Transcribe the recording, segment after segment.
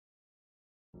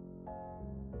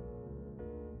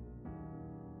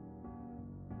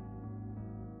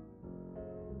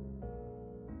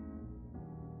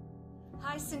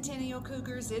Hi Centennial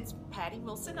Cougars, it's Patty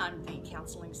Wilson. I'm the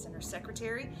Counseling Center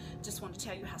Secretary. Just want to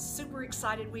tell you how super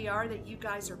excited we are that you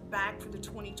guys are back for the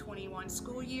 2021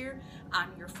 school year. I'm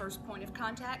your first point of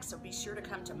contact, so be sure to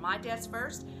come to my desk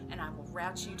first and I will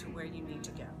route you to where you need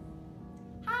to go.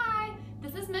 Hi,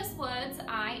 this is Miss Woods.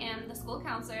 I am the school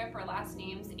counselor for last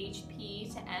names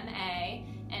HP to MA,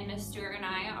 and Miss Stewart and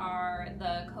I are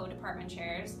the co-department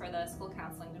chairs for the school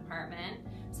counseling department.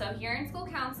 So here in school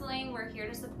counseling, we're here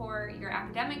to support your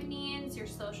academic needs, your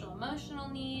social emotional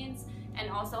needs, and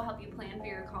also help you plan for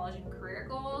your college and career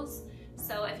goals.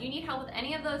 So if you need help with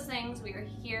any of those things, we are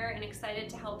here and excited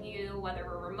to help you, whether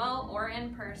we're remote or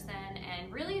in person.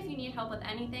 And really, if you need help with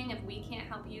anything, if we can't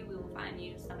help you, we will find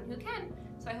you someone who can.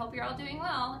 So I hope you're all doing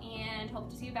well and hope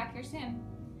to see you back here soon.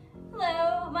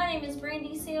 Hello, my name is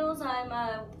Brandy Seals. I'm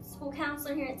a school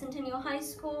counselor here at Centennial High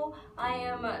School. I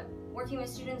am working with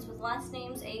students with last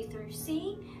names A through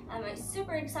C. I'm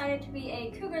super excited to be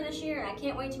a Cougar this year, and I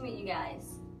can't wait to meet you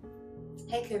guys.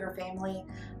 Hey Cougar family,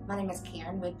 my name is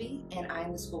Karen Whitby and I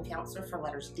am the school counselor for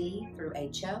letters D through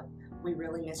HO. We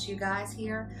really miss you guys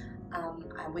here.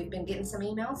 We've been getting some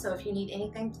emails, so if you need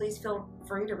anything, please feel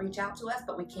free to reach out to us,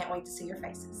 but we can't wait to see your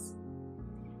faces.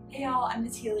 Hey y'all, I'm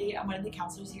Ms. Healy. I'm one of the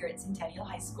counselors here at Centennial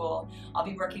High School. I'll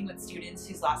be working with students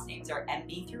whose last names are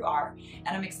MB through R, and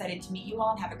I'm excited to meet you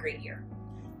all and have a great year.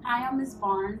 Hi, I'm Ms.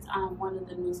 Barnes. I'm one of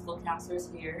the new school counselors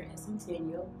here at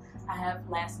Centennial. I have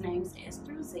last names S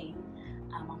through Z.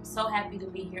 I'm so happy to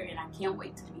be here and I can't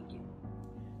wait to meet you.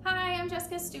 Hi, I'm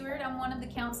Jessica Stewart. I'm one of the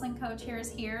counseling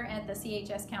co-chairs here at the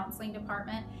CHS Counseling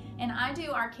Department, and I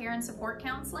do our care and support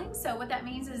counseling. So what that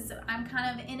means is I'm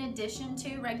kind of in addition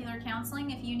to regular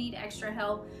counseling. If you need extra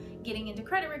help getting into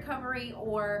credit recovery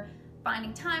or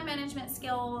finding time management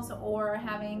skills or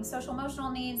having social emotional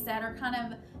needs that are kind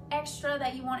of extra,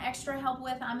 that you want extra help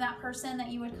with, I'm that person that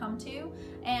you would come to.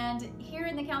 And here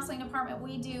in the counseling department,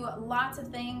 we do lots of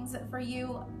things for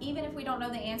you. Even if we don't know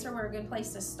the answer, we're a good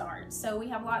place to start. So we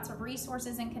have lots of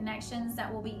resources and connections that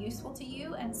will be useful to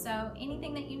you. And so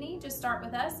anything that you need, just start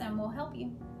with us and we'll help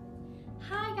you.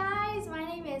 Hi guys, my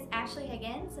name is Ashley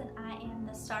Higgins and I am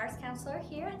the STARS counselor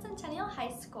here at Centennial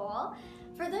High School.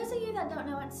 For those of you that don't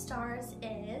know what STARS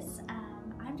is,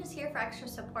 I'm just here for extra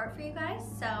support for you guys.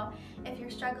 So if you're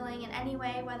struggling in any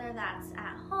way, whether that's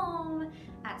at home,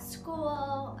 at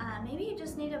school, maybe you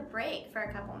just need a break for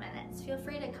a couple minutes, feel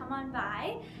free to come on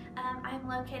by. I'm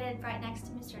located right next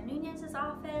to Mr. Nunez's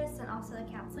office and also the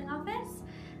counseling office.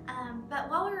 But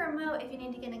while we're remote, if you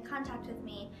need to get in contact with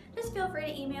me, just feel free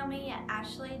to email me at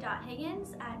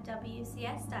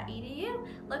ashley.higgins@wcs.edu.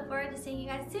 Look forward to seeing you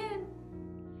guys soon.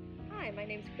 Hi, my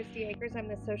name is Christy Akers. I'm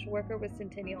the social worker with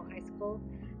Centennial High School.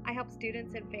 I help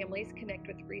students and families connect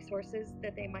with resources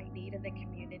that they might need in the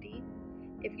community.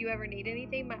 If you ever need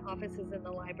anything, my office is in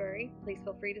the library. Please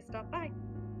feel free to stop by.